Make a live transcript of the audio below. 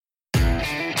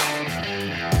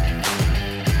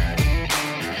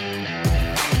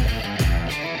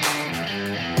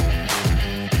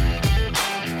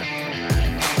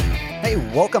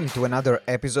Welcome to another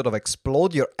episode of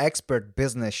Explode Your Expert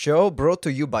Business Show, brought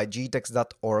to you by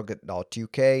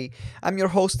gtex.org.uk. I'm your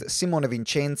host, Simone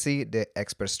Vincenzi, the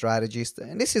expert strategist,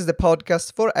 and this is the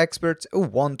podcast for experts who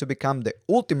want to become the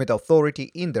ultimate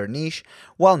authority in their niche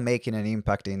while making an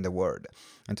impact in the world.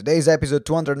 And today's episode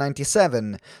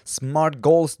 297, Smart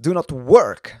Goals Do Not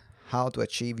Work. How to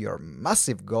achieve your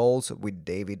massive goals with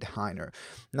David Heiner.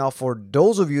 Now, for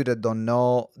those of you that don't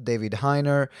know David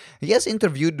Heiner, he has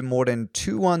interviewed more than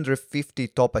 250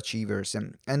 top achievers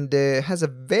and has a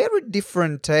very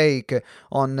different take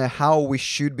on how we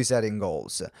should be setting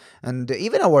goals and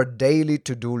even our daily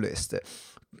to-do list.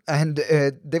 And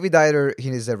David Heiner, he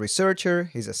is a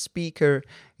researcher, he's a speaker,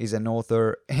 he's an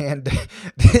author, and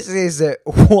this is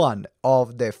one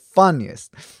of the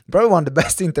funniest, probably one of the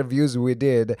best interviews we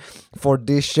did for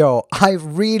this show. I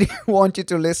really want you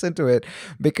to listen to it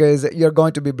because you're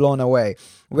going to be blown away.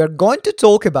 We're going to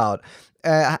talk about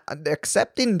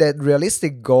accepting that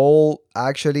realistic goal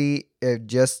actually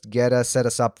just set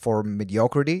us up for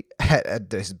mediocrity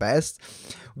at its best.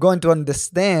 Going to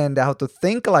understand how to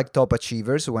think like top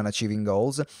achievers when achieving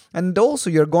goals, and also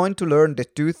you're going to learn the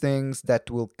two things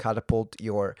that will catapult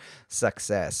your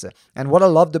success. And what I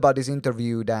loved about this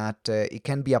interview that it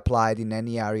can be applied in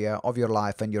any area of your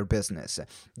life and your business.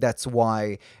 That's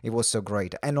why it was so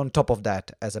great. And on top of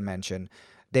that, as I mentioned,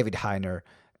 David Heiner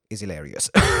is hilarious.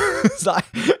 So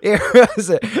it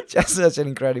was just such an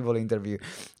incredible interview.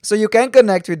 So you can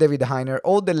connect with David Heiner.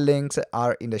 All the links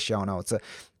are in the show notes.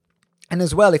 And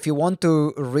as well, if you want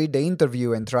to read the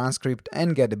interview and transcript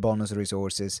and get the bonus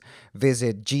resources,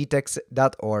 visit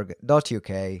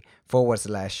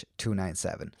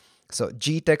gtex.org.uk/297. So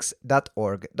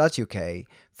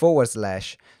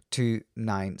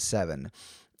gtex.org.uk/297.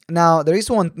 Now, there is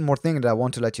one more thing that I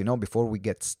want to let you know before we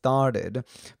get started,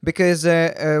 because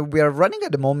we are running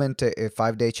at the moment a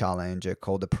 5-day challenge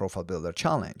called the Profile Builder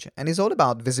Challenge, and it's all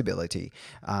about visibility,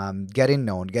 getting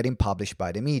known, getting published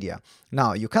by the media.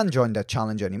 Now, you can't join that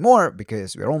challenge anymore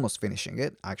because we're almost finishing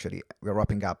it. Actually, we're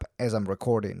wrapping up as I'm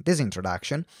recording this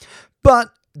introduction,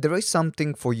 but there is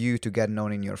something for you to get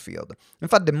known in your field. In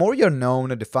fact, the more you're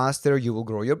known, the faster you will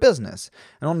grow your business.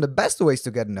 And one of the best ways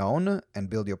to get known and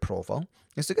build your profile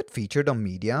is to get featured on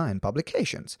media and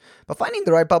publications. But finding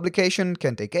the right publication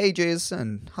can take ages.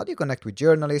 And how do you connect with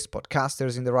journalists,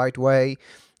 podcasters in the right way?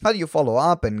 How do you follow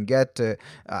up and get the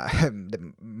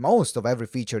most of every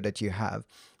feature that you have?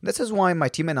 This is why my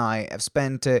team and I have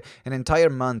spent an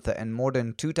entire month and more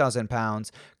than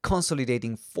 £2,000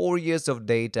 consolidating 4 years of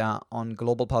data on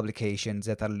global publications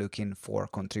that are looking for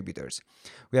contributors.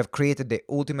 We have created the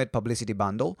Ultimate Publicity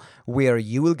Bundle, where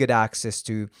you will get access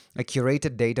to a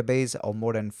curated database of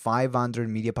more than 500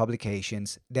 media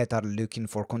publications that are looking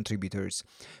for contributors,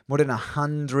 more than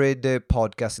 100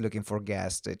 podcasts looking for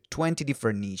guests, 20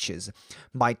 different niches,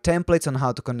 my templates on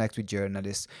how to connect with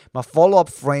journalists, my follow-up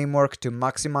framework to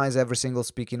maximize every single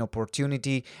speaking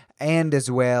opportunity, and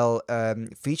as well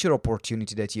feature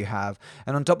opportunity that you have.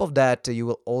 And on top of that, you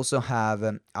will also have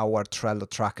our Trello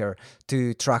tracker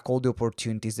to track all the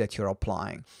opportunities that you're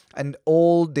applying. And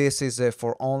all this is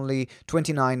for only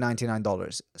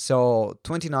 $29.99. So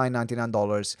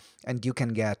 $29.99, and you can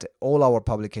get all our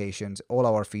publications, all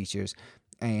our features,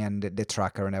 and the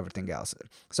tracker and everything else.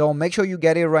 So make sure you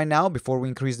get it right now before we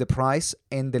increase the price,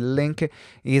 and the link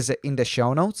is in the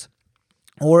show notes.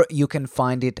 Or you can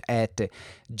find it at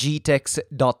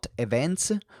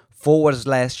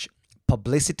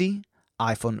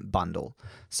gtex.events/publicity-bundle.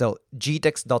 So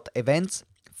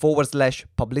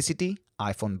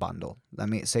gtex.events/publicity-bundle. Let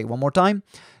me say one more time.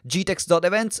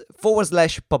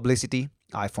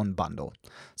 gtex.events/publicity-bundle.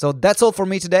 So that's all for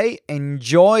me today.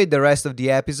 Enjoy the rest of the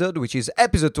episode, which is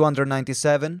episode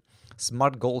 297.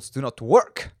 Smart Goals Do Not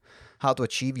Work. How to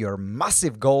achieve your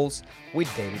massive goals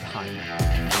with David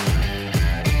Heiner.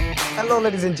 Hello,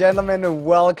 ladies and gentlemen.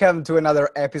 Welcome to another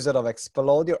episode of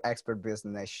Explode Your Expert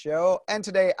Business Show. And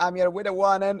today I'm here with the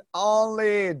one and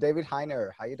only David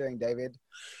Heiner. How you doing, David?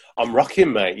 I'm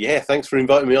rocking, mate. Yeah, thanks for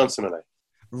inviting me on, Simone.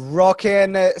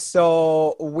 Rocking.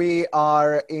 So we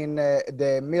are in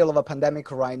the middle of a pandemic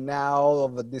right now,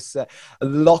 of this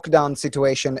lockdown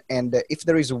situation. And if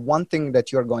there is one thing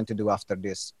that you're going to do after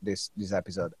this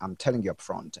episode, I'm telling you up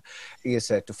front, is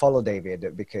to follow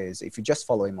David, because if you just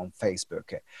follow him on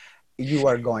Facebook, you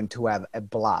are going to have a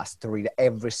blast to read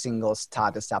every single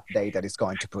status update that he's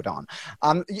going to put on.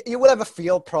 You will have a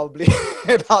feel probably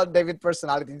about David's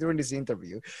personality during this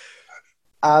interview.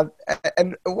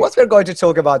 And what we're going to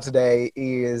talk about today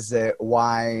is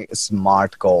why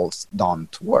smart goals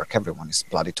don't work. Everyone is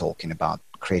bloody talking about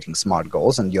creating smart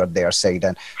goals, and you're there saying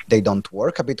that they don't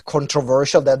work. A bit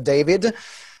controversial, that, David.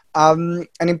 And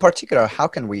in particular, how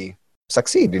can we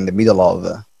succeed in the middle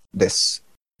of this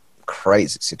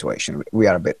crazy situation we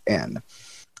are a bit in?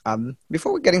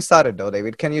 Before we getting started, though,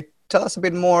 David, can you tell us a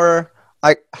bit more?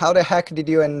 Like, how the heck did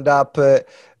you end up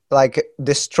like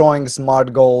destroying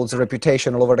Smart Goals'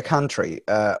 reputation all over the country?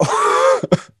 Oh,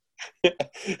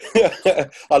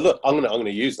 look, I'm gonna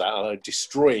use that.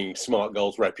 Destroying Smart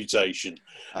Goals' reputation.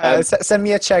 Send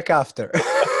me a check after.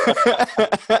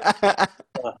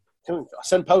 Can I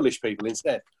send Polish people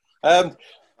instead?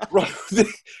 Right,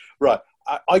 right.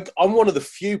 I'm one of the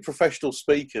few professional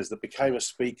speakers that became a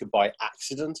speaker by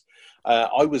accident.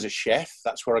 I was a chef.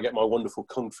 That's where I get my wonderful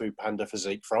Kung Fu Panda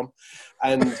physique from.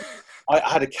 And I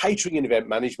had a catering and event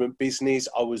management business.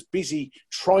 I was busy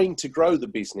trying to grow the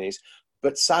business,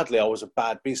 but sadly, I was a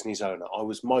bad business owner. I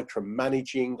was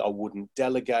micromanaging. I wouldn't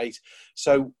delegate.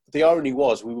 So the irony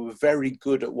was we were very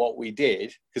good at what we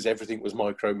did because everything was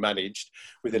micromanaged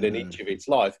within an inch of its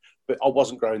life, but I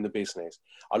wasn't growing the business.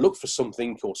 I looked for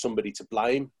something or somebody to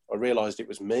blame. I realized it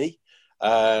was me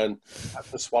and I had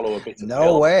to swallow a bit of No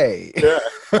pill. way. Yeah.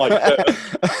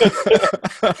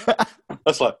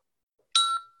 That's like,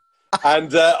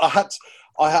 and I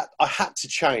had to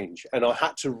change, and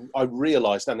I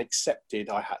realized and accepted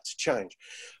I had to change.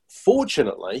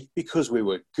 Fortunately, because we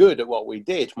were good at what we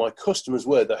did, my customers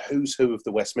were the who's who of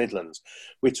the West Midlands.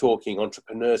 We're talking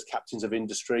entrepreneurs, captains of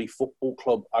industry, football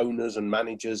club owners and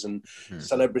managers and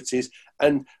celebrities.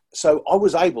 And so I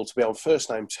was able to be on first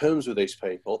name terms with these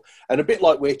people. And a bit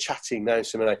like we're chatting now,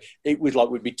 Simone, it was like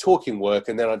we'd be talking work,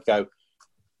 and then I'd go,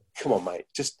 come on, mate,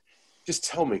 just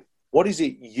tell me, what is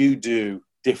it you do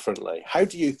differently? How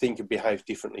do you think and behave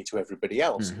differently to everybody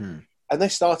else? Mm-hmm. And they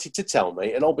started to tell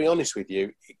me, and I'll be honest with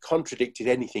you, it contradicted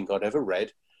anything I'd ever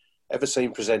read, ever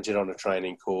seen presented on a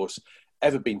training course,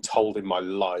 ever been told in my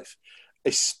life,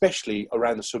 especially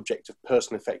around the subject of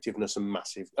personal effectiveness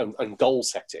and goal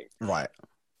setting. Right.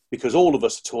 Because all of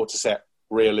us are taught to set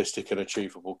realistic and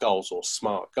achievable goals or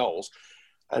SMART goals,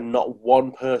 and not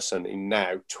one person in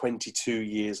now, 22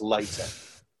 years later,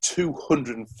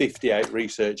 258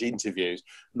 research interviews,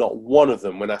 not one of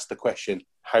them, when asked the question,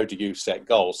 how do you set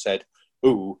goals, said,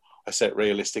 ooh, I set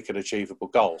realistic and achievable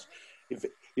goals.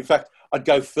 In fact, I'd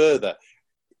go further.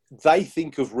 They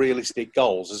think of realistic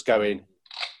goals as going,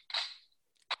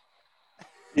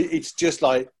 it's just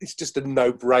a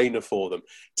no-brainer for them.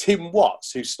 Tim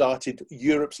Watts, who started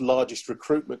Europe's largest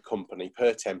recruitment company,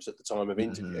 Pertemps, at the time of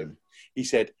interview, he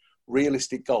said,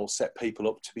 realistic goals set people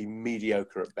up to be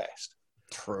mediocre at best.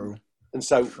 True. And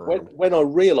so when I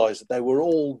realized that they were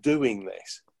all doing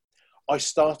this, I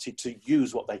started to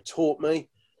use what they taught me.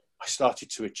 I started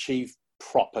to achieve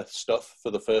proper stuff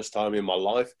for the first time in my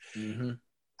life. Mm-hmm.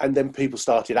 And then people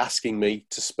started asking me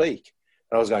to speak.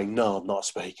 And I was going, no, I'm not a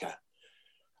speaker.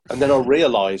 And then I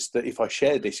realized that if I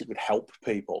shared this, it would help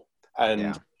people.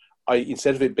 And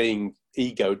instead of it being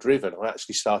ego driven, I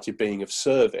actually started being of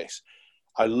service.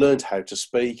 I learned how to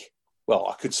speak. Well,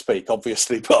 I could speak,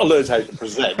 obviously, but I learned how to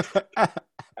present.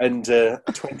 And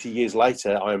 20 years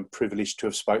later, I am privileged to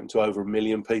have spoken to over 1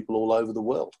 million people all over the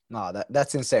world. No,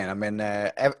 that's insane. I mean,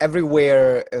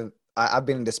 everywhere. I've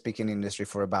been in the speaking industry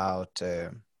for about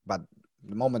the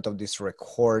moment of this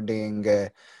recording,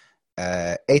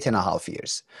 8.5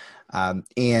 years,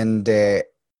 and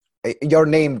your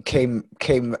name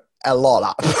came a lot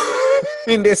up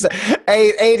in this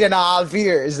 8.5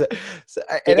 years. So,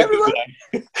 and everyone,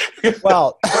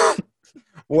 well,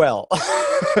 well,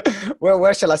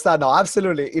 where shall I start now?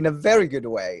 Absolutely, in a very good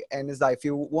way. And it's like, if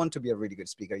you want to be a really good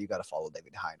speaker, you got to follow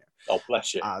David Heiner. Oh,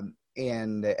 bless you.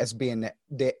 And it's been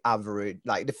the average,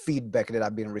 like the feedback that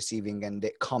I've been receiving and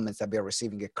the comments I've been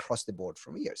receiving across the board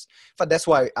from years. But that's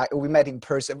why we met in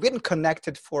person. We hadn't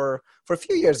connected for a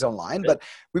few years online, but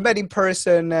we met in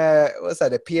person. What's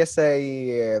that? A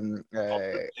PSA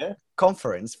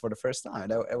conference for the first time.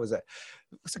 It was a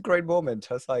great moment.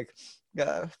 I was like,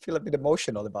 I feel a bit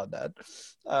emotional about that.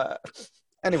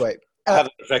 Anyway. Have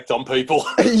an effect on people.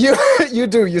 You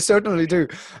do. You certainly do.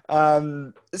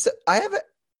 So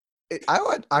I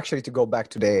want actually to go back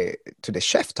to the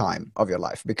chef time of your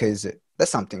life, because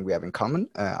that's something we have in common.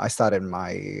 I started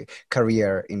my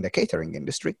career in the catering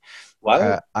industry.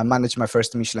 Wow. I managed my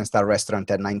first Michelin star restaurant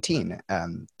at 19.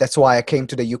 That's why I came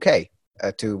to the UK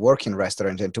to work in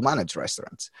restaurants and to manage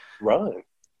restaurants. Right.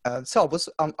 So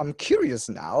I'm curious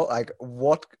now, like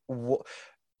what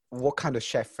kind of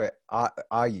chef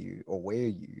are you, or were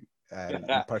you in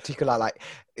particular, like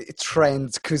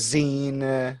trends,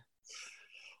 cuisine?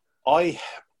 I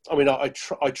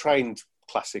trained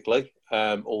classically,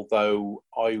 although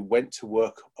I went to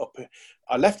work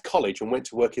I left college and went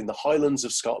to work in the Highlands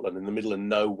of Scotland in the middle of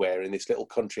nowhere in this little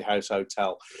country house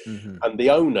hotel. Mm-hmm. And the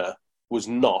owner was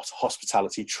not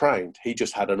hospitality trained. He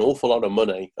just had an awful lot of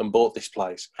money and bought this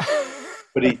place.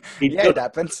 But Yeah, it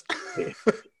happens.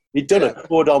 he'd done a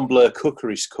cordon bleu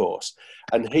cookeries course,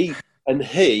 and he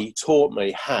taught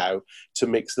me how to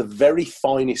mix the very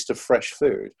finest of fresh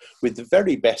food with the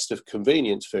very best of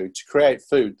convenience food to create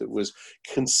food that was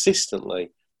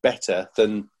consistently better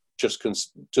than just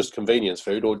convenience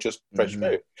food or just fresh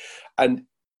food. And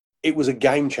it was a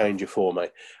game changer for me.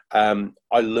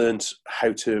 I learned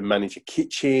how to manage a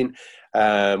kitchen.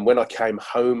 When I came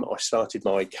home, I started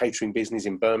my catering business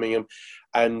in Birmingham,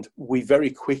 and we very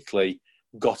quickly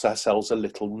got ourselves a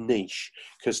little niche,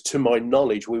 because to my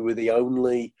knowledge, we were the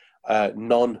only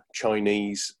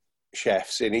non-Chinese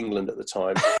chefs in England at the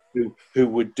time who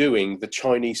were doing the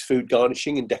Chinese food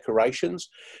garnishing and decorations.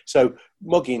 So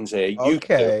Muggins here, I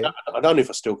don't know if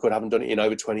I still could, I haven't done it in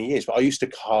over 20 years, but I used to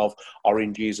carve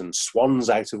oranges and swans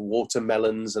out of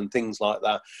watermelons and things like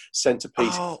that,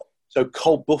 centerpiece. So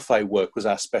cold buffet work was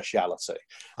our speciality.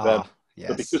 Yes.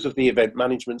 But because of the event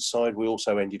management side, we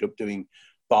also ended up doing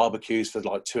barbecues for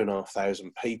like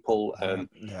 2,500 people, and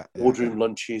boardroom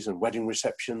lunches and wedding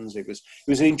receptions. It was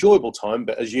an enjoyable time,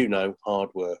 but as you know, hard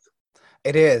work.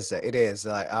 It is.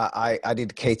 I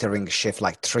did catering shift,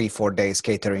 like 3-4 days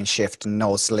catering shift,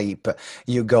 no sleep.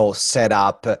 You go set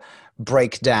up,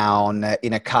 break down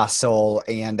in a castle,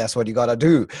 and that's what you gotta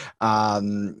do.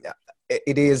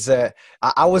 It is.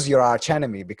 I was your arch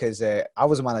enemy because I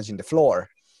was managing the floor,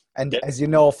 and as you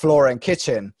know, floor and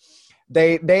kitchen,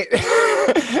 they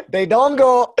they don't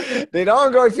go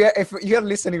if you're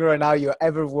listening right now, you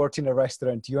ever worked in a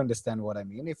restaurant, you understand what I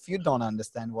mean. If you don't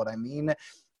understand what I mean,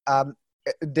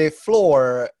 the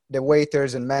floor, the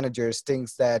waiters and managers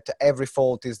thinks that every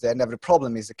fault is there and every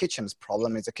problem is the kitchen's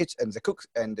problem, is the kitchen and the cook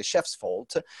and the chef's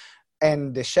fault.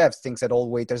 And the chefs thinks that all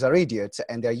waiters are idiots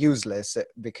and they're useless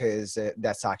because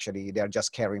that's actually, they're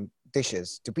just carrying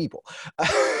dishes to people.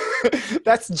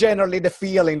 That's generally the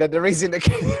feeling that there is in the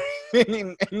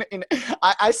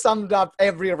I summed up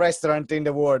every restaurant in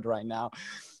the world right now.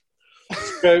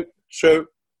 True.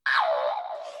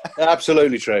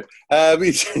 Absolutely true.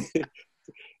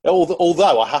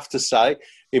 Although I have to say,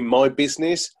 in my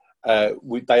business,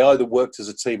 they either worked as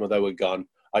a team or they were gone.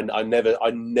 I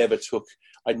never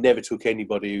took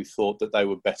anybody who thought that they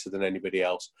were better than anybody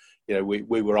else. You know,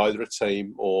 we were either a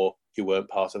team or you weren't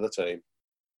part of the team.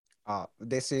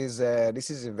 This is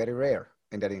very rare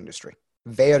in that industry.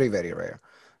 Very, very rare.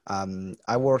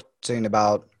 I worked in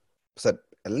about at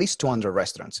least 200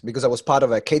 restaurants because I was part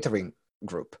of a catering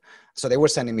group. So they were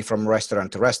sending me from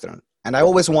restaurant to restaurant. And I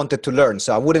always wanted to learn.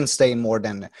 So I wouldn't stay more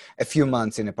than a few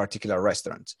months in a particular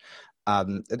restaurant.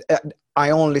 The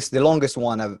longest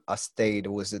one I stayed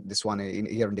was this one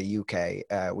here in the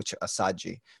UK, which is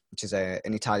Assaggi, which is an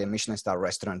Italian Michelin star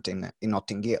restaurant in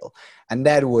Notting Hill. And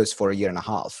that was for 1.5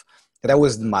 years. That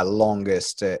was my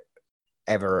longest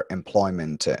ever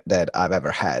employment that I've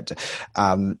ever had.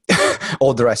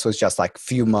 All the rest was just like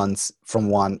few months from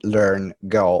one, learn,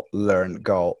 go, learn,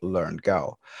 go, learn,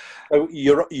 go. So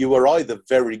you were either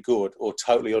very good or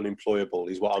totally unemployable,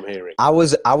 is what I'm hearing. I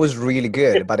was really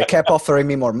good, but they kept offering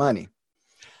me more money.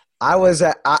 I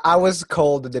was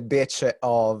called the bitch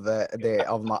of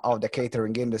the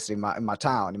catering industry in my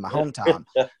town, in my hometown,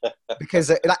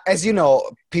 because as you know,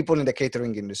 people in the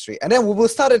catering industry, and then we will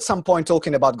start at some point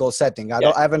talking about goal setting.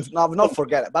 I've not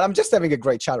forget it, but I'm just having a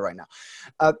great chat right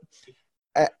now.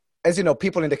 As you know,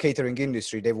 people in the catering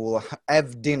industry, they will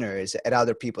have dinners at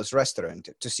other people's restaurant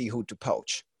to see who to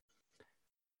poach,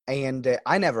 and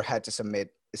I never had to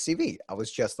submit a CV. I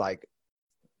was just like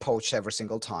poached every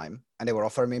single time, and they were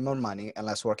offering me more money and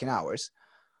less working hours.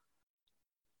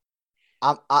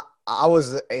 I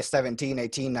was 17,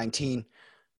 18, 19.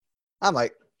 I'm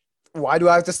like, why do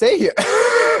I have to stay here?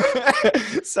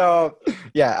 So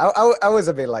yeah, I was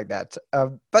a bit like that.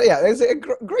 But yeah, it's a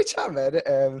great chat, man.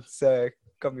 So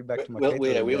coming back to my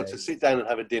catering we ought to sit down and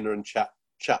have a dinner and chat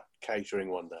catering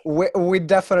one day. We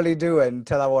definitely do, and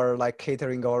tell our like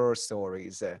catering horror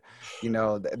stories. Like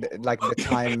the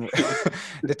time,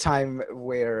 the time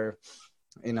where,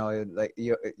 like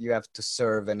you have to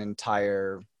serve an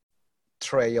entire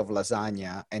tray of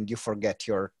lasagna and you forget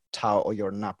your towel or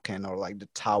your napkin or like the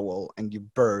towel, and you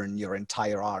burn your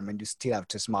entire arm, and you still have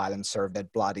to smile and serve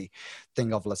that bloody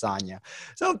thing of lasagna.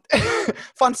 So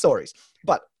fun stories.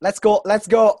 But let's go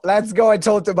and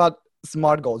talk about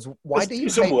SMART goals. Let's do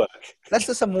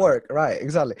some work, right?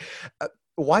 Exactly.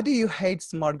 Why do you hate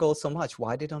SMART goals so much?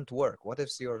 Why they don't work? What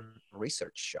has your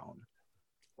research shown?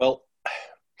 Well,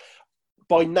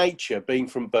 by nature, being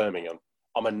from Birmingham,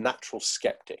 I'm a natural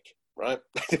skeptic, right?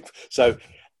 So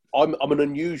I'm an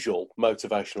unusual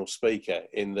motivational speaker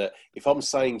in that if I'm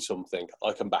saying something,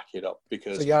 I can back it up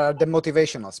because. So you're the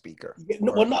motivational speaker.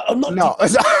 No, I'm not. No.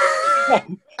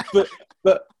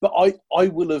 but I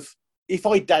will have. If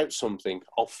I doubt something,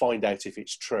 I'll find out if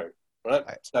it's true. Right?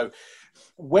 So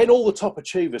when all the top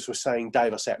achievers were saying,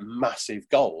 Dave, I set massive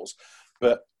goals,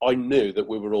 but I knew that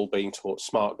we were all being taught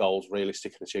SMART goals,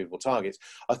 realistic and achievable targets.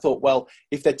 I thought, well,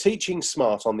 if they're teaching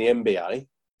SMART on the MBA,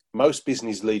 most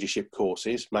business leadership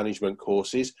courses, management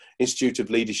courses, Institute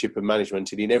of Leadership and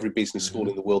Management, and in every business school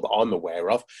in the world that I'm aware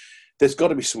of, there's got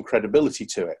to be some credibility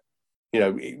to it. You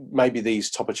know, maybe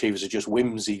these top achievers are just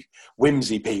whimsy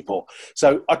people.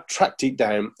 So I tracked it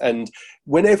down, and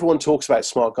when everyone talks about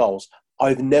SMART goals,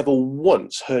 I've never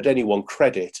once heard anyone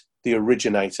credit the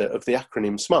originator of the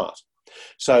acronym SMART.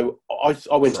 So I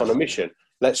went on a mission.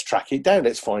 Let's track it down.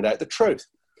 Let's find out the truth.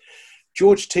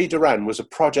 George T. Duran was a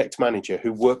project manager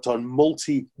who worked on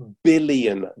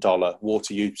multi-billion-dollar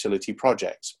water utility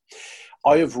projects.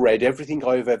 I have read everything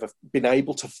I've ever been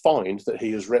able to find that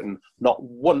he has written. Not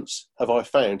once have I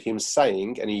found him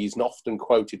saying, and he's often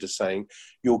quoted as saying,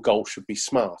 your goal should be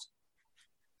SMART.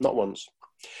 Not once.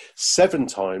 7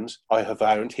 times I have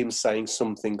found him saying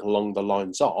something along the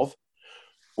lines of,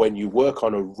 when you work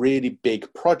on a really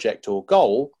big project or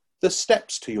goal, the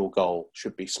steps to your goal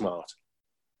should be SMART.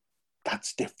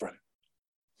 That's different.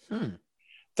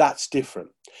 That's different.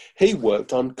 He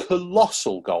worked on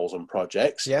colossal goals and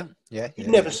projects. Yeah. He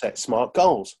never set SMART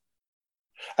goals.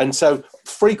 And so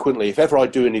frequently, if ever I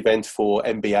do an event for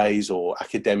MBAs or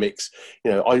academics,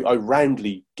 you know, I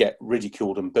roundly get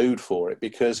ridiculed and booed for it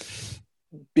because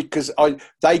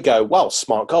they go, well,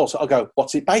 SMART goals. I go,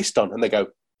 what's it based on? And they go,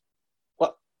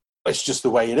 well, it's just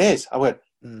the way it is. I went,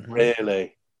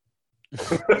 really?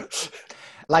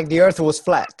 Like the earth was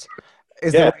flat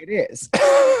is the way it is.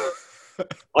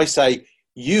 I say,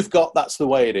 that's the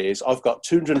way it is. I've got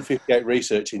 258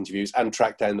 research interviews and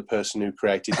tracked down the person who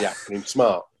created the acronym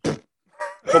SMART.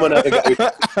 Come and have a go.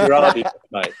 You're hard enough,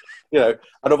 mate. You know,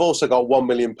 and I've also got 1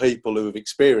 million people who have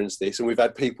experienced this, and we've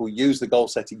had people use the goal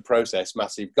setting process,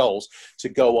 massive goals, to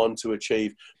go on to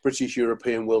achieve British,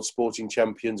 European, world sporting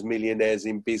champions, millionaires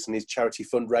in business, charity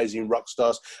fundraising, rock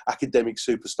stars, academic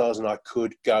superstars, and I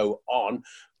could go on.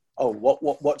 Oh,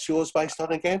 what's yours based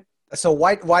on again? So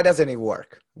why doesn't it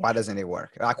work? Why doesn't it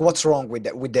work? Like, what's wrong with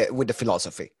the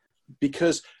philosophy?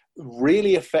 Because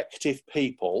really effective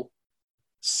people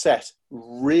set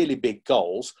really big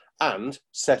goals and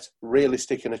set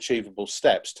realistic and achievable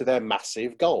steps to their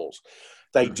massive goals.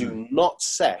 They do not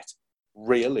set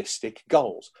realistic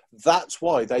goals. That's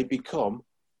why they become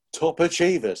top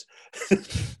achievers.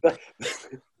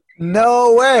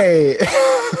 No way.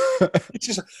 It's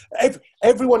just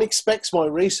everyone expects my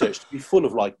research to be full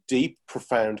of like deep,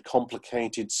 profound,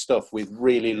 complicated stuff with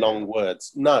really long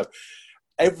words. No,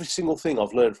 every single thing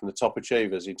I've learned from the top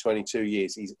achievers in 22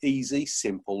 years is easy,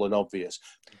 simple, and obvious.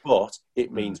 But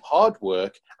it means hard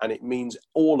work, and it means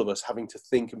all of us having to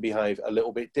think and behave a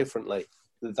little bit differently.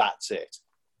 That's it.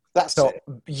 That's so it.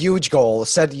 Huge goals,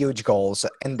 set huge goals,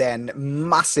 and then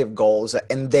massive goals,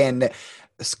 and then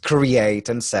create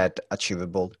and set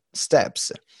achievable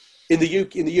steps. In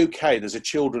the UK, there's a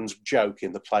children's joke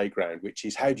in the playground, which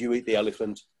is, how do you eat the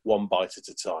elephant? One bite at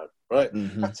a time, right?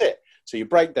 That's it. So you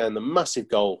break down the massive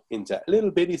goal into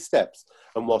little bitty steps.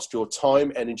 And whilst your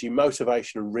time, energy,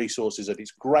 motivation, and resources at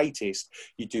its greatest,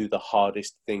 you do the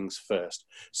hardest things first.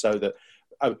 So that,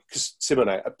 because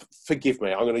Simone, forgive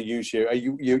me, I'm going to use you.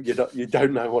 You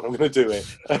don't know what I'm going to do here.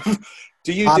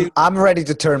 I'm ready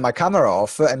to turn my camera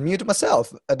off and mute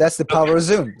myself. That's the power of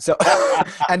Zoom. So,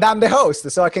 and I'm the host,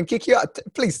 so I can kick you out.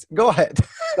 Please go ahead.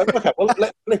 Okay, well,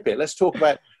 let's flip it. Let's talk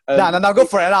about. No, go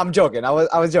for it. I'm joking. I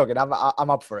was joking. I'm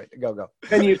up for it. Go.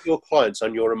 Many of your clients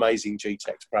on your amazing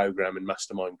GTEx program and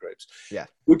mastermind groups. Yeah.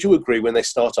 Would you agree when they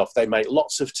start off, they make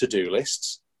lots of to-do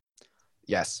lists?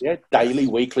 Yes. Yeah, daily,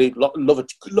 weekly, love a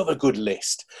good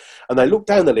list. And they look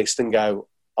down the list and go,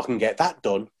 I can get that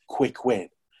done, quick win.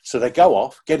 So they go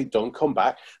off, get it done, come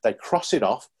back, they cross it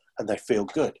off, and they feel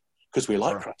good. Because we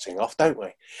like crossing off, don't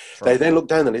we? They then look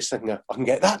down the list and go, I can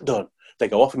get that done. They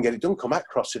go off and get it done, come back,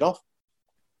 cross it off,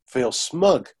 feel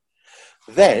smug.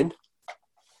 Then,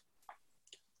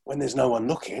 when there's no one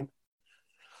looking,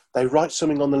 they write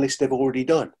something on the list they've already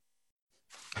done.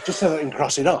 Just so they can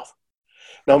cross it off.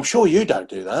 Now, I'm sure you don't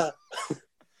do that.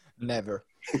 Never.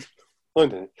 I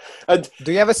don't. And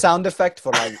do you have a sound effect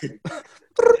for like...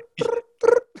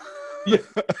 Yeah.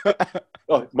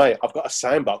 Oh, mate, I've got a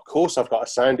sound, but of course I've got a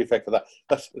sound effect for that.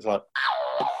 It's like...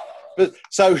 But,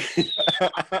 so...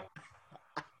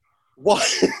 What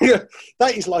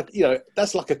that is like,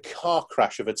 that's like a car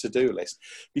crash of a to-do list,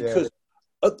 because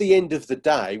at the end of the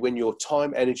day, when your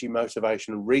time, energy,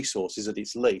 motivation, and resources at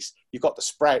its least, you've got the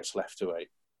sprouts left to eat.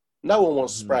 No one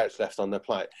wants sprouts left on their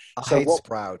plate. I hate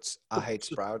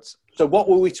sprouts. So what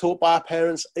were we taught by our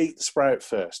parents? Eat the sprout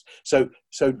first. So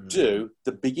do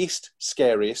the biggest,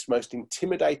 scariest, most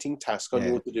intimidating task on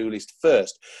your to-do list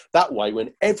first. That way,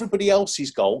 when everybody else's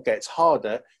goal gets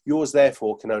harder, yours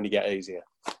therefore can only get easier.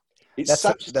 It's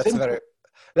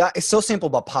that is so simple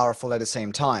but powerful at the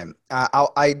same time.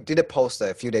 I did a post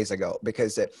a few days ago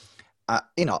because, I'm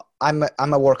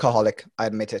a workaholic. I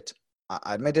admit it.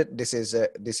 I admit it. This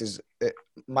is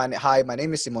my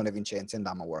name is Simone Vincenzi, and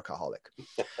I'm a workaholic.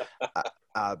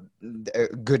 A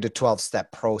good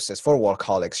 12-step process for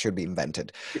workaholics should be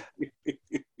invented.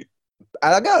 And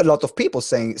I got a lot of people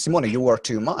saying, Simone, you work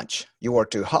too much. You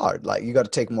work too hard. Like, you got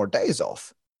to take more days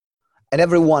off. And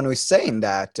everyone who is saying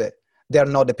that, they're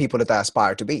not the people that I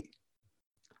aspire to be.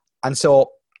 And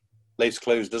so... leaves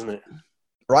clues, doesn't it?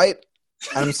 Right?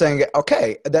 And I'm saying,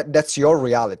 okay, that's your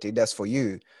reality. That's for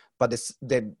you. But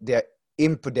the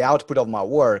input, the output of my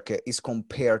work is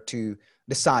compared to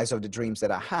the size of the dreams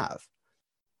that I have.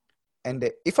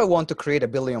 And if I want to create a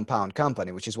 £1 billion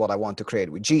company, which is what I want to create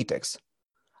with GTEx,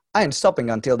 I ain't stopping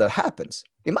until that happens.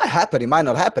 It might happen, it might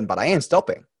not happen, but I ain't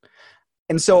stopping.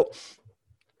 And so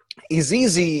it's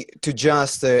easy to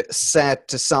just set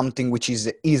something which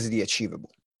is easily achievable.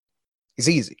 It's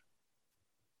easy.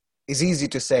 It's easy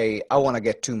to say, I want to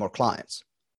get 2 more clients.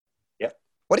 Yep.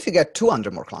 What if you get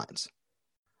 200 more clients?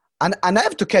 And I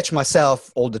have to catch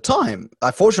myself all the time.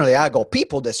 Unfortunately, I got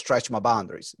people that stretch my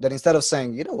boundaries. That instead of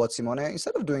saying, you know what, Simone,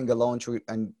 instead of doing a launch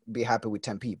and be happy with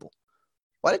 10 people,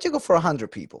 why don't you go for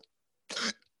 100 people?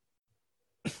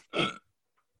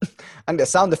 And the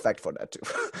sound effect for that too.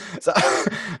 So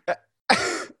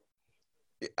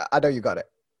I know you got it.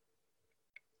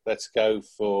 Let's go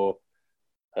for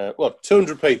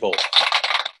 200 people.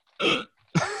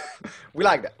 We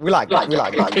like that. We like that.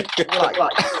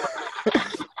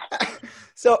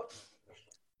 So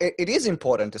it is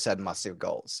important to set massive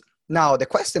goals. Now, the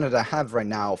question that I have right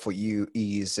now for you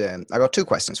is, I got 2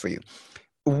 questions for you.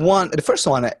 The first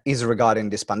one is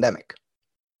regarding this pandemic.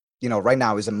 Right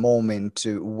now is a moment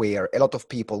where a lot of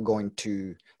people going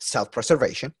to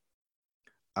self-preservation.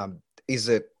 Is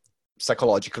it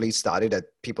psychologically studied that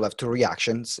people have 2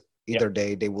 reactions. Either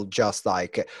they will just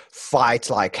like fight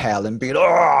like hell and be,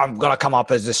 I'm going to come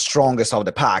up as the strongest of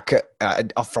the pack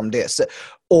from this,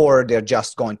 or they're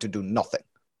just going to do nothing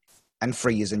and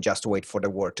freeze and just wait for the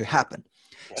war to happen.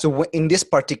 Yeah. So in this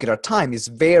particular time, it's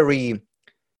very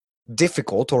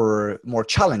difficult or more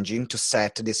challenging to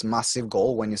set this massive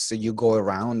goal when you go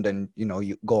around and,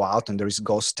 you go out and there is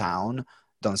ghost town,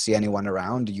 don't see anyone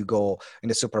around. You go in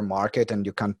the supermarket and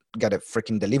you can't get a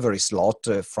freaking delivery slot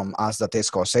from us at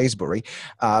Tesco or Sainsbury,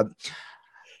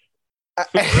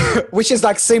 which is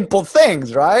like simple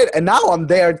things, right? And now I'm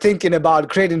there thinking about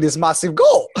creating this massive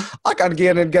goal. I can't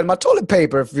get my toilet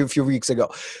paper a few weeks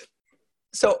ago.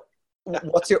 So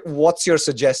what's your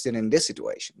suggestion in this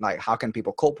situation? Like, how can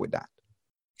people cope with that?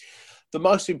 The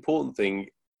most important thing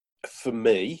for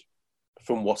me,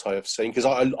 from what I have seen, because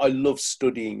I love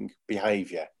studying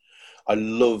behaviour. I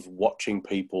love watching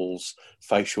people's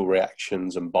facial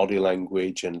reactions and body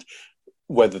language and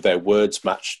whether their words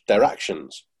match their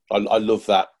actions. I love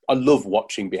that. I love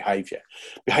watching behaviour.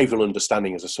 Behavioural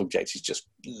understanding as a subject is just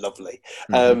lovely.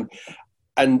 Mm-hmm.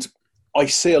 And I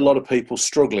see a lot of people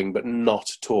struggling but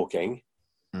not talking.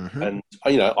 Mm-hmm. And,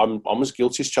 I'm as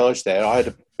guilty as charged there. I had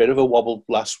a bit of a wobble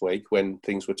last week when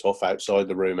things were tough outside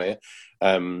the room here.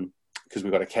 Because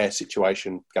we've got a care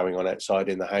situation going on outside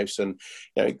in the house, and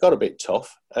it got a bit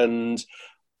tough, and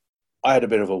I had a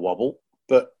bit of a wobble,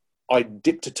 but I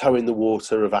dipped a toe in the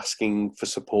water of asking for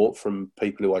support from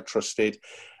people who I trusted,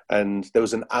 and there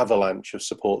was an avalanche of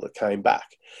support that came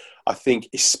back. I think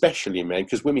especially men,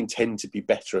 because women tend to be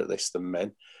better at this than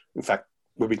men. In fact,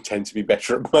 women tend to be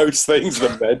better at most things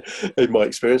than men, in my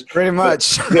experience. Pretty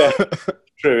much. Yeah,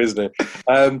 true, isn't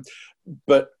it?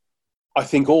 But I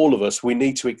think all of us, we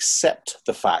need to accept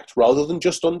the fact, rather than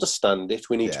just understand it,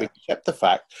 we need to accept the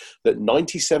fact that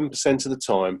 97% of the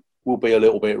time will be a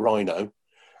little bit rhino.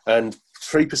 And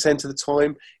 3% of the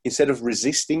time, instead of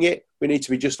resisting it, we need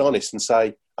to be just honest and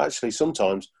say, actually,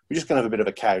 sometimes we're just going to have a bit of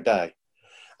a cow day.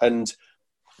 And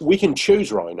we can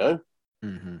choose rhino,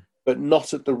 but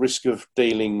not at the risk of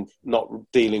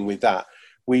not dealing with that.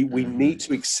 We need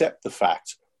to accept the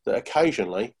fact that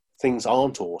occasionally things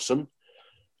aren't awesome,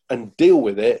 and deal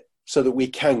with it so that we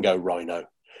can go rhino.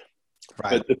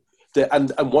 Right.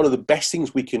 And one of the best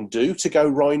things we can do to go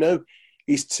rhino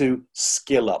is to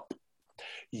skill up.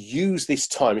 use this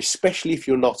time, especially if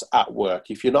you're not at work.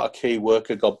 If you're not a key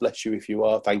worker, God bless you if you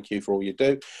are. Thank you for all you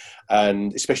do.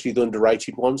 And especially the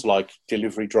underrated ones like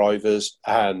delivery drivers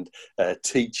and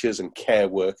teachers and care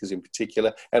workers in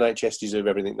particular. NHS deserve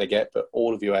everything they get, but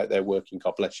all of you out there working,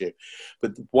 God bless you.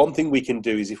 But one thing we can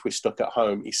do is, if we're stuck at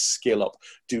home, is skill up.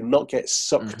 Do not get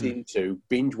sucked into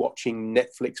binge watching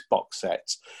Netflix box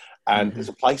sets. And there's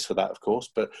a place for that, of course,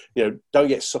 but don't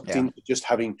get sucked into just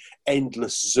having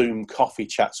endless Zoom coffee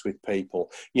chats with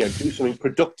people. Do something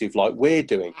productive like we're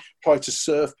doing. Try to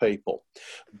serve people,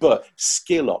 but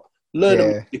skill up. Learn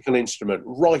a musical instrument,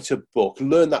 write a book,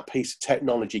 learn that piece of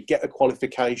technology, get a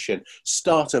qualification,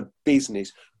 start a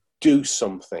business, do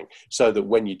something so that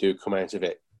when you do come out of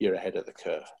it, you're ahead of the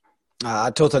curve.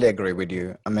 I totally agree with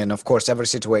you. I mean, of course, every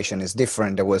situation is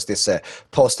different. There was this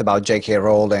post about J.K.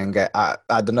 Rowling. I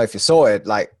don't know if you saw it,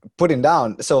 like putting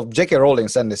down. So J.K. Rowling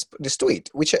sent this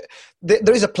tweet, which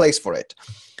there is a place for it.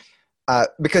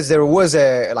 Because there was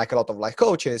a lot of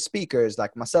coaches, speakers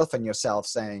like myself and yourself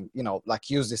saying,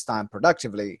 use this time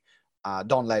productively,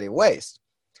 don't let it waste.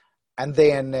 And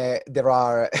then there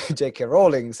are J.K.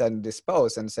 Rowling send this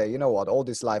post and say, you know what, all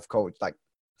this life coach,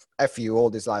 F you, all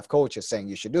these life coaches saying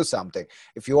you should do something.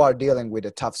 If you are dealing with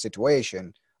a tough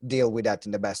situation, deal with that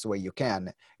in the best way you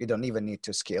can. You don't even need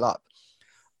to scale up.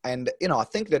 And, I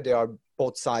think that there are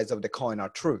both sides of the coin are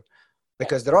true,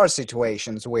 because there are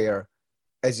situations where,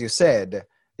 as you said,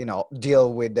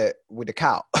 deal with the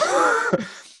cow.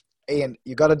 And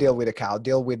you got to deal with the cow,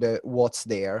 deal with what's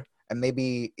there. And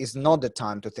maybe it's not the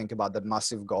time to think about that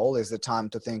massive goal. It's the time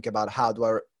to think about how do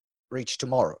I reach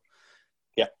tomorrow?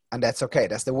 Yeah. And that's okay.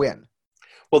 That's the win.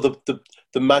 Well,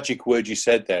 the magic word you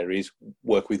said there is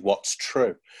work with what's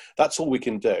true. That's all we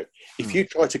can do. If you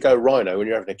try to go rhino when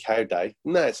you're having a cow day,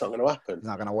 no, it's not going to happen. It's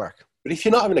not going to work. But if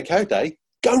you're not having a cow day,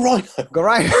 go rhino. Go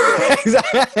rhino.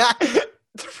 Exactly.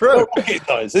 True. Not rocket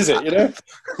science, is it?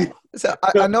 So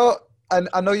I know. And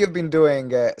I know you've been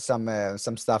doing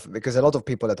some stuff, because a lot of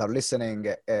people that are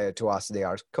listening to us, they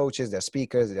are coaches, they're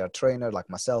speakers, they are trainers like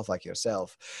myself, like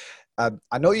yourself.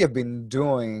 I know you've been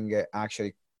doing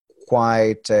actually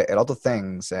quite a lot of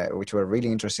things which were really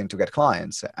interesting to get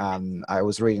clients. I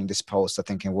was reading this post, I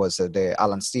think it was the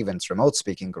Alan Stevens remote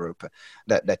speaking group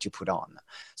that you put on.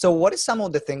 So what is some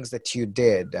of the things that you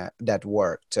did that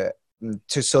worked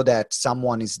so that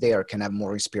someone is there can have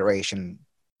more inspiration?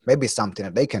 Maybe something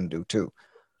that they can do too.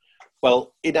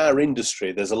 Well, in our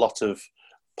industry, there's a lot of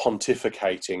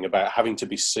pontificating about having to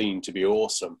be seen to be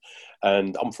awesome.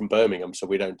 And I'm from Birmingham, so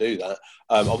we don't do that.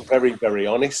 I'm very, very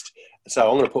honest. So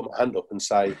I'm going to put my hand up and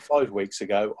say 5 weeks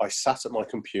ago, I sat at my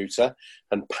computer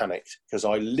and panicked, because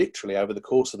I literally, over the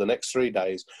course of the next 3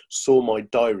 days, saw my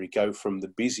diary go from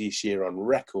the busiest year on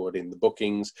record in the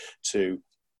bookings to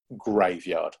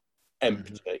graveyard,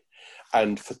 empty.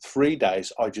 And for 3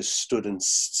 days, I just stood and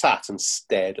sat and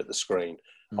stared at the screen.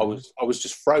 I was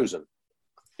just frozen.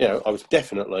 I was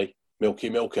definitely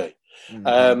milky.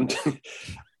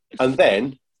 And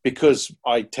then, because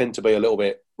I tend to be a little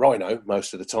bit rhino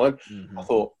most of the time, I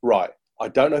thought, right, I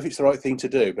don't know if it's the right thing to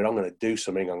do, but I'm going to do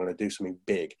something. I'm going to do something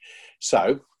big.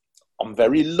 So I'm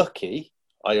very lucky.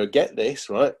 I get this,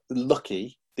 right?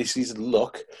 Lucky. This is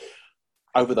luck.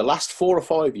 Over the last 4 or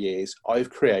 5 years, I've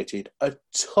created a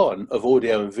ton of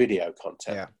audio and video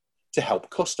content to help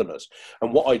customers.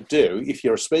 And what I do, if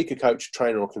you're a speaker, coach,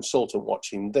 trainer, or consultant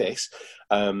watching this,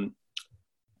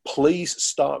 please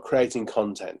start creating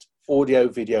content, audio,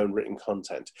 video, and written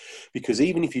content. Because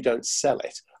even if you don't sell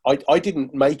it, I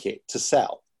didn't make it to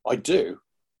sell. I do,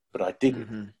 but I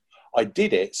didn't. I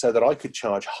did it so that I could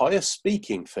charge higher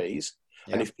speaking fees.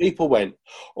 And if people went,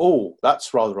 oh,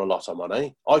 that's rather a lot of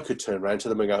money, I could turn around to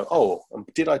them and go, oh,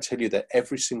 did I tell you that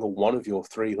every single one of your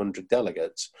 300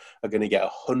 delegates are going to get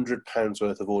 £100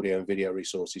 worth of audio and video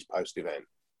resources post-event?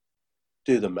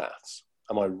 Do the maths.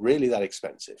 Am I really that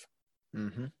expensive?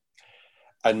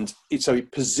 And so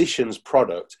it positions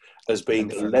product as being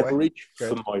leverage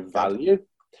for my value.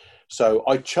 So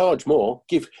I charge more,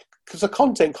 because the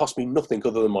content costs me nothing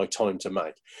other than my time to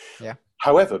make.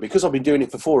 However, because I've been doing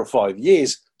it for 4 or 5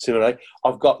 years, Simone,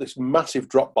 I've got this massive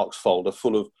Dropbox folder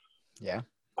full of,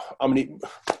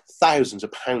 thousands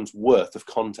of pounds worth of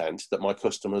content that my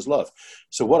customers love.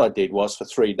 So what I did was, for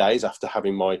 3 days after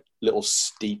having my little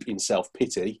steep in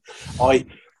self-pity, I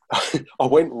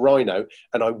went rhino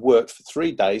and I worked for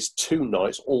 3 days, 2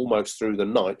 nights, almost through the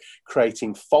night,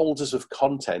 creating folders of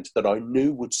content that I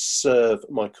knew would serve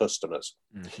my customers.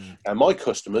 And my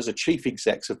customers are chief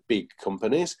execs of big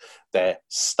companies, they're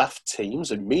staff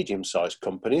teams and medium-sized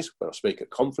companies when I speak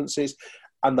at conferences,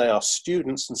 and they are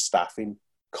students and staff in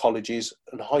colleges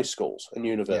and high schools and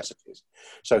universities.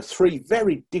 So 3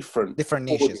 very different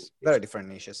niches, audiences. very different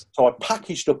niches. So I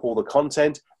packaged up all the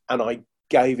content and I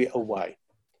gave it away.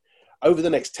 Over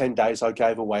the next 10 days, I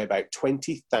gave away about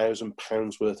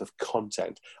 £20,000 worth of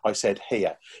content. I said,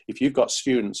 here, if you've got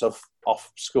students off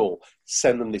school,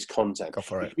 send them this content. Go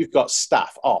for it. If you've got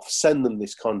staff off, send them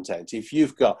this content. If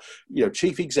you've got,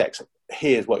 chief execs,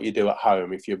 here's what you do at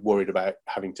home if you're worried about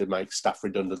having to make staff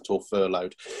redundant or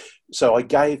furloughed. So I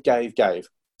gave.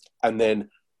 And then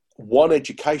one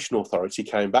education authority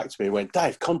came back to me and went,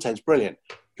 Dave, content's brilliant.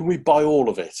 Can we buy all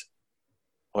of it?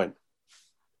 I went,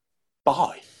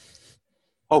 buy?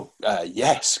 Oh,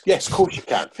 yes, of course you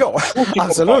can. Sure,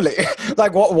 absolutely.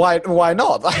 Like, why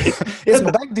not? Here's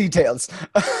my bank details.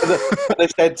 They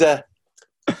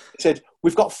said,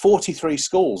 we've got 43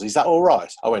 schools. Is that all right?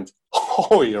 I went,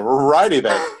 oh, you're righty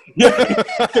then.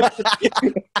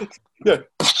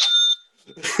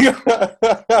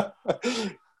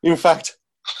 In fact,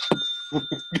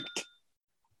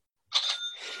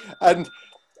 and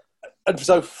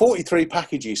so 43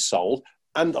 packages sold.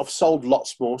 And I've sold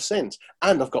lots more since,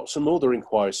 and I've got some other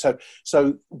inquiries.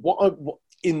 So what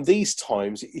in these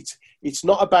times, it's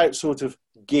not about sort of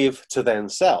give to then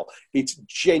sell. It's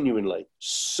genuinely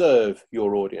serve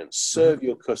your audience, serve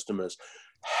your customers,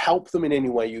 help them in any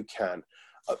way you can.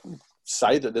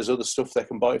 Say that there's other stuff they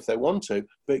can buy if they want to,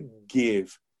 but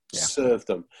give. Yeah. Serve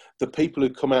them. The people who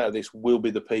come out of this will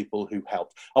be the people who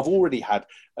helped. I've already had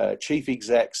chief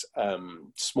execs,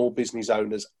 small business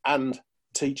owners, and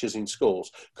teachers in schools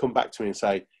come back to me and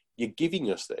say, you're giving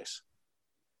us this,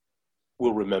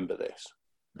 we'll remember this.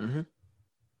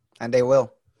 And they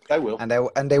will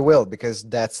and they will, because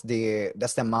that's the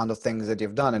amount of things that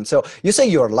you've done. And so you say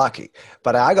you're lucky,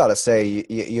 but I gotta say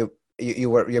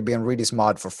you're being really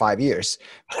smart for 5 years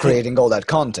creating all that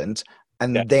content,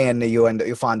 and then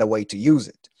you find a way to use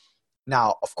it.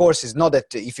 Now, of course, it's not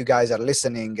that if you guys are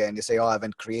listening and you say, oh, I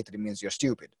haven't created, it means you're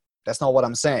stupid. That's not what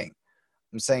I'm saying.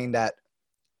 I'm saying that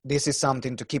this is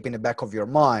something to keep in the back of your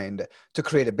mind to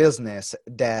create a business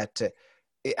that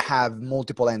have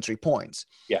multiple entry points.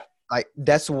 Yeah. Like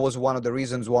that was one of the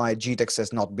reasons why GTEx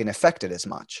has not been affected as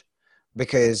much,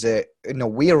 because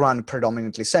we run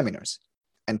predominantly seminars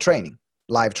and training,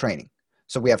 live training.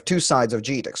 So we have 2 sides of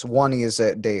GTEx. One is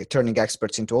the turning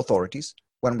experts into authorities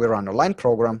when we run online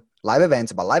program, live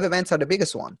events, but live events are the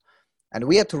biggest one. And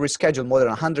we had to reschedule more than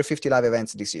 150 live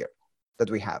events this year that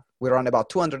we have. We run about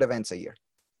 200 events a year.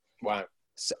 Wow.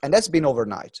 So, and that's been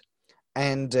overnight.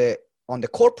 And on the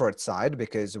corporate side,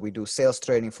 because we do sales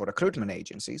training for recruitment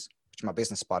agencies, which my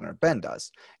business partner Ben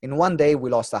does, in one day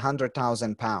we lost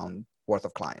 £100,000 worth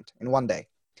of client in one day.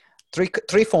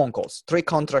 Three phone calls, 3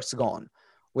 contracts gone,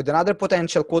 with another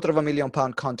potential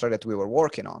 £250,000 contract that we were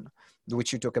working on,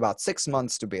 which it took about 6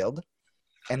 months to build.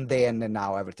 And then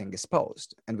now everything is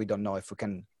paused, and we don't know if we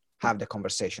can have the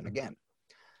conversation again.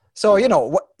 So, you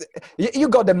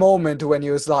got the moment when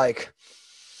you was like,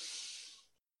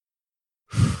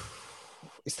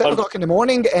 it's 10 o'clock in the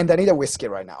morning and I need a whiskey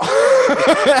right now.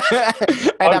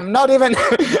 And I'm not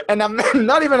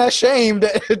even ashamed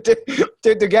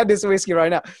to get this whiskey right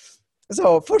now.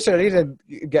 So fortunately I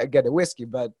didn't get a whiskey,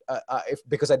 but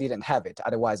because I didn't have it.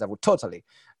 Otherwise I would totally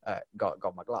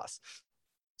got my glass.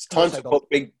 It's time to put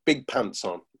big pants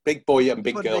on. Big boy and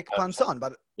big girl big pants on.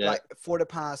 But like for the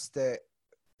past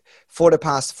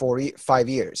 5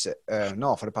 years,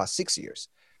 for the past 6 years,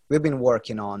 we've been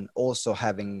working on also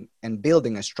having and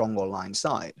building a strong online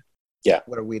side. Yeah.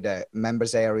 Where with the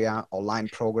members area, online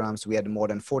programs, we had more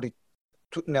than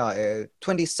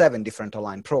 27 different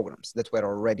online programs that were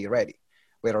already ready.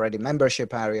 We had already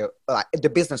membership area. The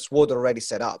business was already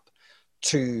set up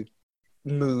to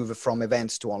move from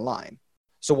events to online.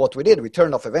 So what we did, we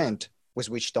turned off event, we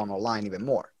switched on online even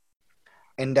more.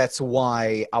 And that's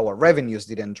why our revenues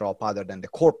didn't drop other than the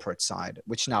corporate side,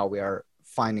 which now we are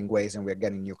finding ways and we're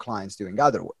getting new clients doing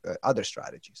other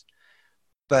strategies.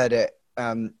 But it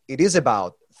is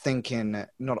about thinking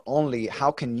not only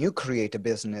how can you create a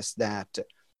business that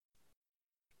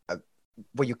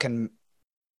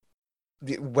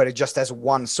where it just has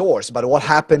one source, but what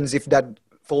happens if that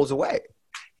falls away?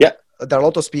 Yeah. There are a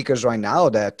lot of speakers right now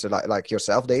that like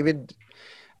yourself, David,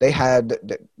 they had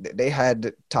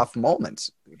tough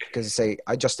moments because they say,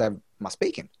 I just have my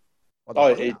speaking.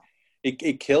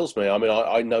 It kills me. I mean,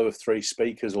 I know of 3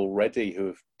 speakers already who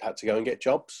have had to go and get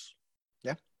jobs.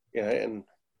 Yeah. And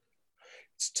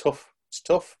it's tough. It's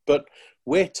tough, but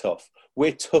we're tough.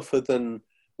 We're tougher than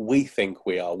we think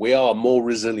we are. We are more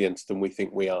resilient than we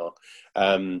think we are.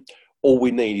 All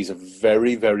we need is a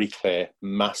very, very clear,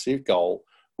 massive goal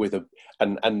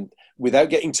and without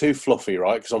getting too fluffy,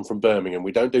 right? Because I'm from Birmingham,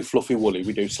 we don't do fluffy woolly,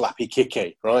 we do slappy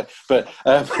kicky, right? But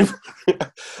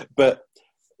but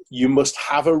you must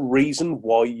have a reason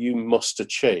why you must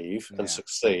achieve and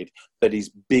succeed that is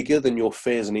bigger than your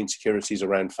fears and insecurities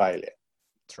around failure.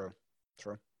 True.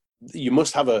 You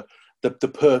must have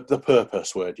the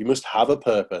purpose word. You must have a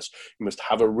purpose. You must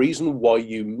have a reason why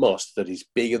you must that is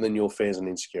bigger than your fears and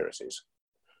insecurities.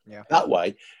 Yeah. That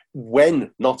way,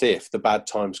 when, not if, the bad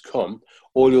times come,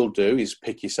 all you'll do is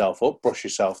pick yourself up, brush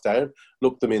yourself down,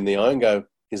 look them in the eye and go,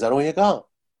 is that all you got?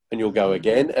 And you'll go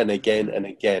again and again and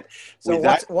again. So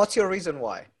what's your reason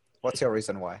why? What's your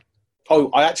reason why? Oh,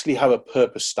 I actually have a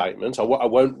purpose statement. I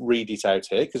won't read it out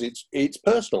here because it's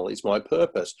personal. It's my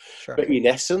purpose. Sure. But in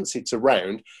essence, it's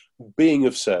around being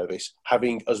of service,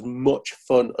 having as much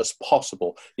fun as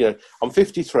possible. You know, I'm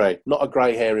 53, not a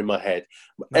grey hair in my head.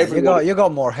 Man, you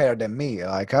got more hair than me.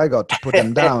 Like, I got to put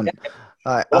them down.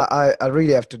 I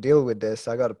really have to deal with this.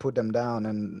 I got to put them down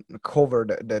and cover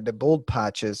the bald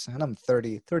patches. And I'm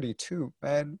 32,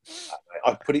 man.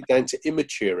 I put it down to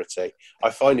immaturity. I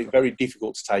find it very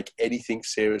difficult to take anything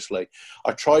seriously.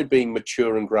 I tried being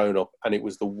mature and grown up, and it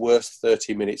was the worst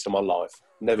 30 minutes of my life.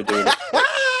 Never doing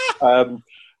it.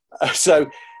 So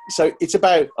it's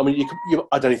about, I mean,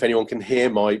 I don't know if anyone can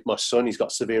hear my son. He's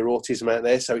got severe autism out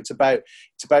there. So it's about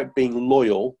being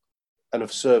loyal and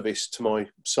of service to my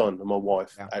son and my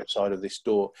wife outside of this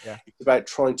door. Yeah. It's about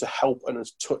trying to help and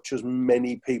touch as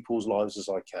many people's lives as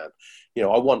I can. You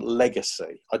know, I want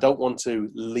legacy. I don't want to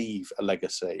leave a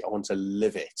legacy. I want to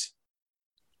live it.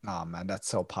 Oh man, that's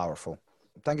so powerful.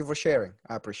 Thank you for sharing.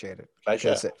 I appreciate it.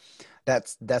 Pleasure.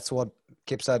 That's what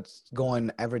keeps us going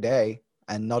every day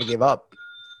and not give up.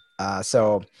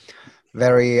 So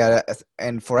very,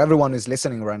 and for everyone who's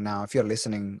listening right now, if you're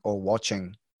listening or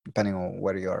watching, depending on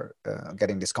where you're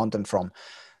getting this content from,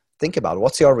 think about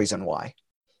what's your reason why.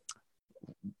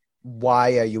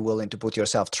 Why are you willing to put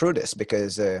yourself through this?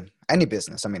 Because any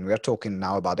business, I mean, we're talking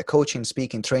now about the coaching,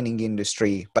 speaking, training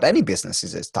industry, but any business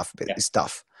is tough. It's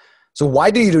tough. So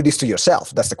why do you do this to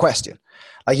yourself? That's the question.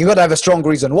 Like, you got to have a strong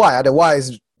reason why.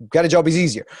 Otherwise, get a job is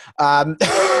easier. And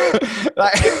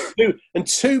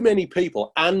too many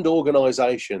people and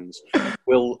organizations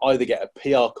will either get a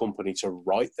PR company to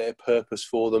write their purpose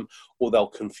for them, or they'll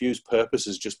confuse purpose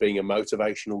as just being a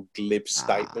motivational glib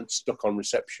statement stuck on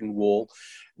reception wall.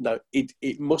 No,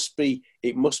 it must be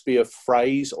a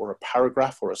phrase or a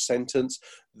paragraph or a sentence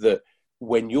that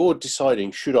when you're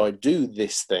deciding, should I do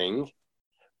this thing,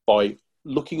 by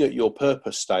looking at your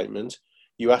purpose statement,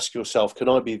 you ask yourself, can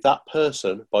I be that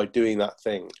person by doing that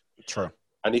thing? True.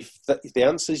 And if the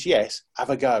answer is yes,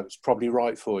 have a go. It's probably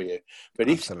right for you. But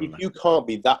if you can't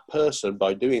be that person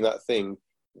by doing that thing,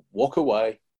 walk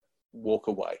away. Walk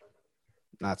away.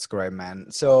 That's great, man.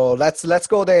 So let's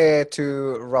go there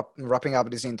to wrapping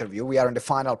up this interview. We are in the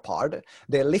final part.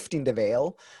 They're lifting the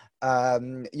veil.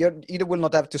 You will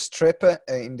not have to strip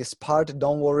in this part.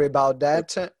 Don't worry about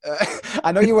that.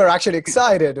 I know you were actually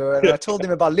excited when I told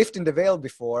him about lifting the veil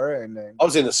before. And I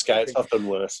was in the Scouts. I've done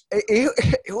worse.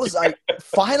 It was like,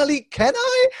 finally, can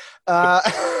I?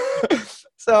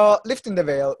 So lifting the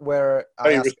veil, where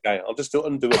I'll just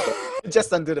undo it.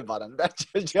 Just undo the button.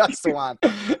 Just one.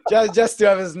 just to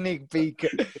have a sneak peek.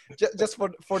 Just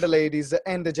for the ladies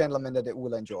and the gentlemen that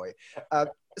will enjoy.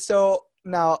 So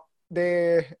now.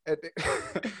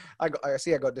 I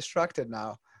got distracted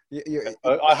now.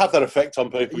 I have that effect on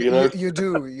people, you know. You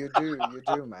do,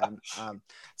 man.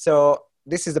 So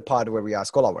this is the part where we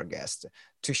ask all our guests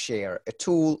to share a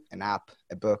tool, an app,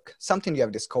 a book, something you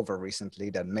have discovered recently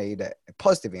that made a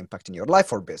positive impact in your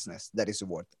life or business that is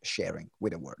worth sharing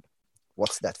with the world.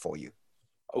 What's that for you?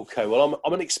 Okay, well,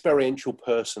 I'm an experiential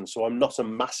person, so I'm not a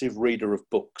massive reader of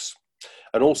books.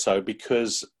 And also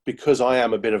because I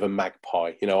am a bit of a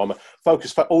magpie, you know, I'm a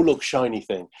focus. Oh, look, shiny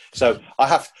thing. So I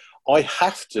have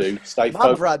to stay focused.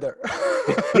 My brother.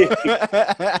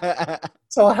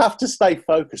 So I have to stay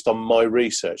focused on my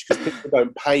research because people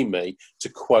don't pay me to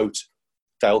quote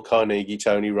Dale Carnegie,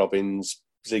 Tony Robbins,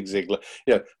 Zig Ziglar.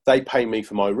 You know, they pay me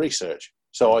for my research.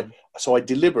 So I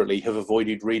deliberately have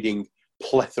avoided reading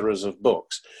plethoras of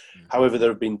books. However, there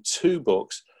have been 2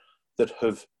 books that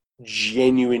have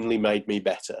genuinely made me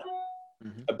better,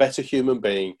 a better human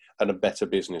being and a better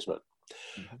businessman.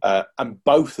 And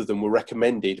both of them were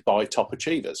recommended by top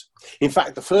achievers. In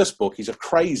fact, the first book is a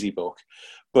crazy book,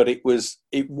 but it was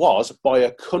by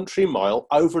a country mile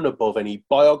over and above any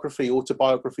biography,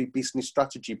 autobiography, business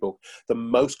strategy book, the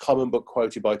most common book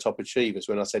quoted by top achievers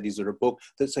when I said, is there a book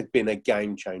that's been a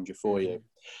game changer for you?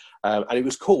 And it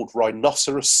was called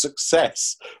Rhinoceros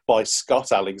Success by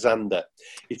Scott Alexander.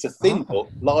 It's a thin book,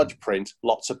 large print,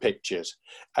 lots of pictures.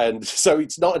 And so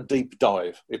it's not a deep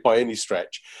dive by any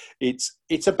stretch.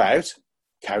 It's about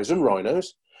cows and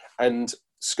rhinos. And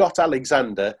Scott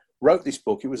Alexander wrote this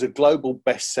book. It was a global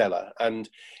bestseller. And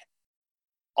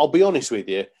I'll be honest with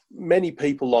you, many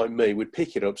people like me would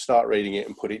pick it up, start reading it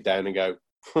and put it down and go,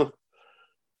 huh.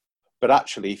 But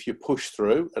actually, if you push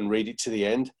through and read it to the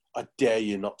end, I dare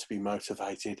you not to be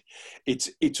motivated. It's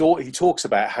all, he talks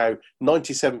about how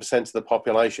 97% of the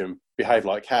population behave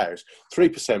like cows,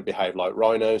 3% behave like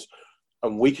rhinos,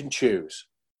 and we can choose.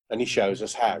 And he shows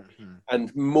us how.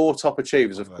 And more top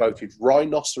achievers have quoted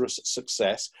Rhinoceros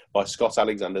Success by Scott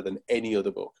Alexander than any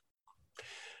other book.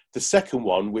 The second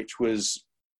one, which was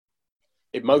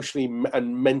emotionally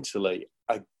and mentally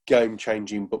a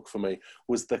game-changing book for me,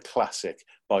 was the classic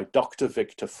by Dr.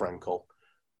 Viktor Frankl,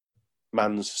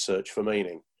 Man's Search for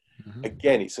Meaning.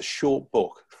 Again, it's a short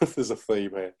book. There's a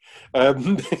theme here.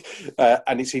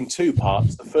 And it's in two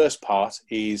parts. The first part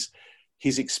is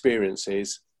his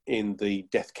experiences in the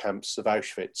death camps of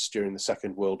Auschwitz during the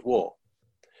Second World War.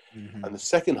 And the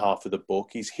second half of the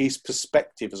book is his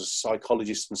perspective as a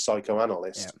psychologist and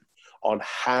psychoanalyst on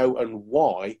how and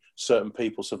why certain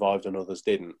people survived and others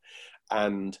didn't.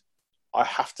 And I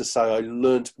have to say, I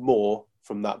learned more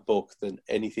from that book than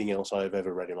anything else I have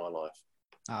ever read in my life.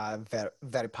 Very,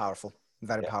 very powerful.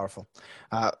 Very powerful.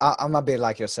 I'm a bit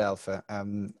like yourself.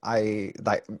 I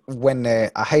like when I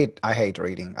hate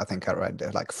reading. I think I read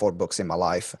like 4 books in my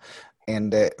life,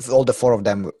 and all the 4 of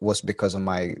them was because of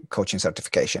my coaching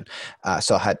certification.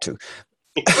 So I had to.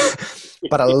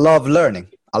 But I love learning.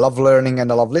 I love learning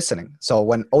and I love listening. So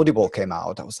when Audible came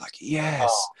out, I was like, yes.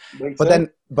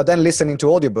 But then listening to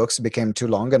audiobooks became too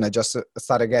long, and I just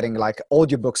started getting like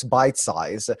audiobooks bite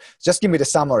size. Just give me the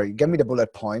summary, give me the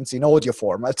bullet points in audio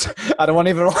format. I don't want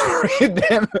to even read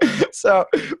them. So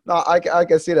no, I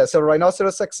can see that. So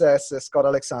Rhinoceros Success, Scott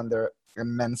Alexander,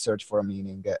 and Men's Search for a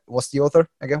Meaning. What's the author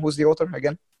again? Who's the author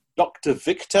again? Dr.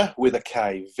 Viktor with a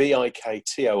K,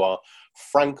 Viktor.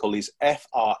 Frankl is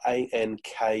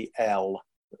Frankl.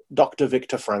 Dr.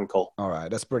 Viktor Frankl. All right,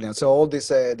 that's brilliant. So all these,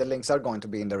 the links are going to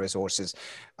be in the resources.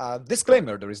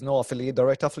 Disclaimer, there is no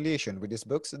direct affiliation with these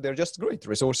books. They're just great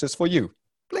resources for you.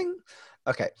 Bling.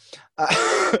 Okay.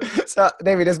 So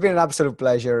David, it's been an absolute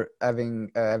pleasure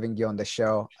having you on the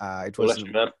show. It was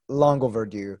long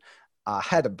overdue.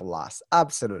 Had a blast,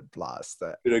 absolute blast.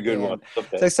 Been a good one.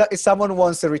 Okay. So if someone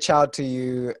wants to reach out to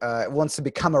you, wants to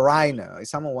become a rhino,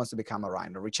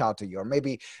 reach out to you, or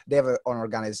maybe they have an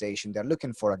organization, they're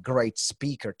looking for a great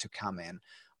speaker to come in.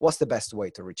 What's the best way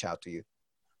to reach out to you?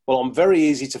 Well, I'm very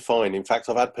easy to find. In fact,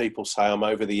 I've had people say I'm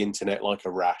over the internet like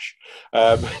a rash.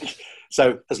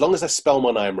 So as long as I spell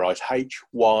my name right, Hyner,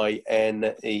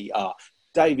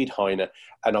 David Hyner,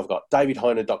 and I've got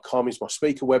davidhyner.com is my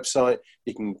speaker website.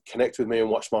 You can connect with me and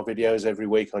watch my videos every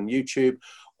week on YouTube.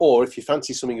 Or if you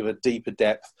fancy something of a deeper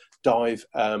depth dive,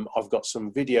 I've got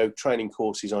some video training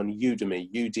courses on Udemy,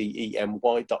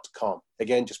 udemy.com.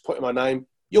 Again, just put in my name,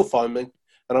 you'll find me,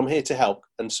 and I'm here to help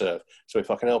and serve. So if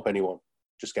I can help anyone,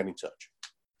 just get in touch.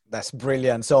 That's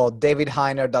brilliant. So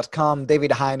davidhyner.com,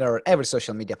 David Hyner, every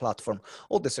social media platform.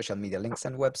 All the social media links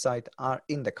and website are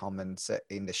in the comments,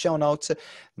 in the show notes.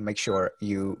 Make sure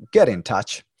you get in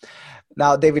touch.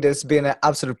 Now, David, it's been an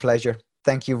absolute pleasure.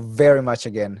 Thank you very much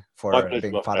again for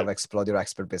being part of Explode Your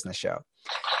Expert Business Show.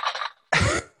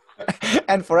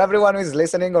 And for everyone who is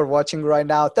listening or watching right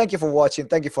now, thank you for watching.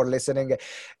 Thank you for listening.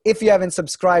 If you haven't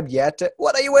subscribed yet,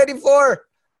 what are you waiting for?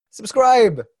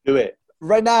 Subscribe. Do it.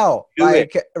 Right now. Do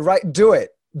it. Can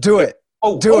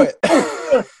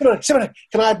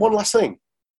I add one last thing?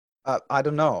 I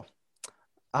don't know.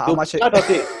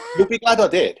 You'll be glad I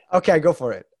did. Okay, go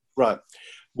for it. Right.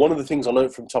 One of the things I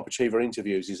learned from Top Achiever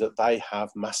interviews is that they have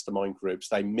mastermind groups.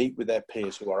 They meet with their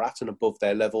peers who are at and above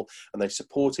their level, and they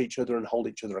support each other and hold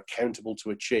each other accountable to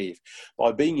achieve.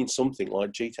 By being in something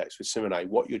like GTEx with Simone,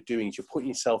 what you're doing is you're putting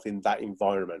yourself in that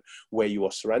environment where you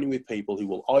are surrounded with people who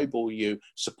will eyeball you,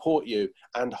 support you,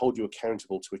 and hold you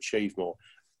accountable to achieve more.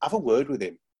 Have a word with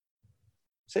him.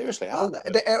 Seriously,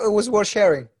 it was worth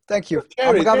sharing. Thank you.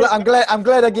 I'm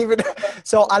glad I gave it.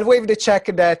 So I'll waive the check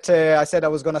that I said I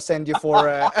was going to send you for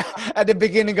at the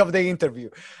beginning of the interview.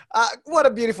 What a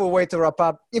beautiful way to wrap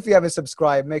up. If you haven't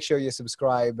subscribed, make sure you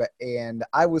subscribe. And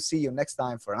I will see you next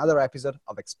time for another episode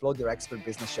of Explode Your Expert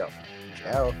Business Show.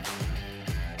 Ciao.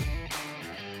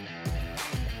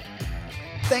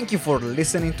 Thank you for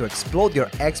listening to Explode Your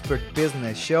Expert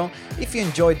Business Show. If you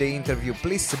enjoyed the interview,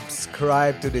 please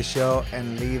subscribe to the show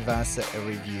and leave us a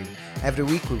review. Every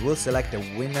week we will select a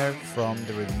winner from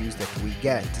the reviews that we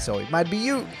get. So it might be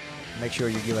you. Make sure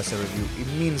you give us a review. It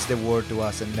means the world to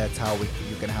us, and that's how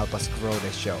you can help us grow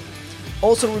the show.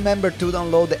 Also remember to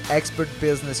download the Expert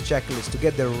Business Checklist to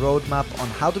get the roadmap on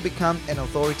how to become an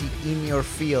authority in your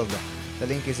field. The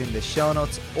link is in the show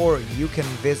notes, or you can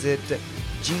visit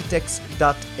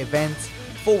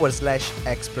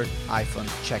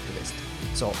gtex.events/expert-checklist.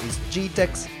 So it's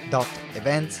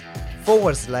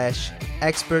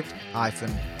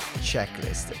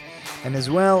gtex.events/expert-checklist. And as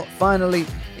well, finally,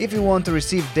 if you want to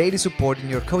receive daily support in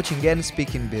your coaching and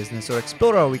speaking business, or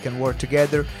explore how we can work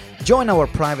together, join our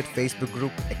private Facebook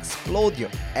group, Explode Your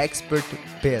Expert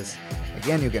Biz.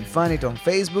 Again, you can find it on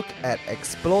Facebook at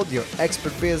Explode Your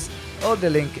Expert Biz, or the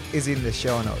link is in the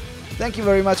show note. Thank you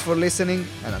very much for listening,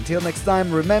 and until next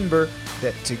time, remember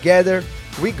that together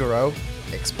we grow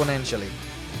exponentially.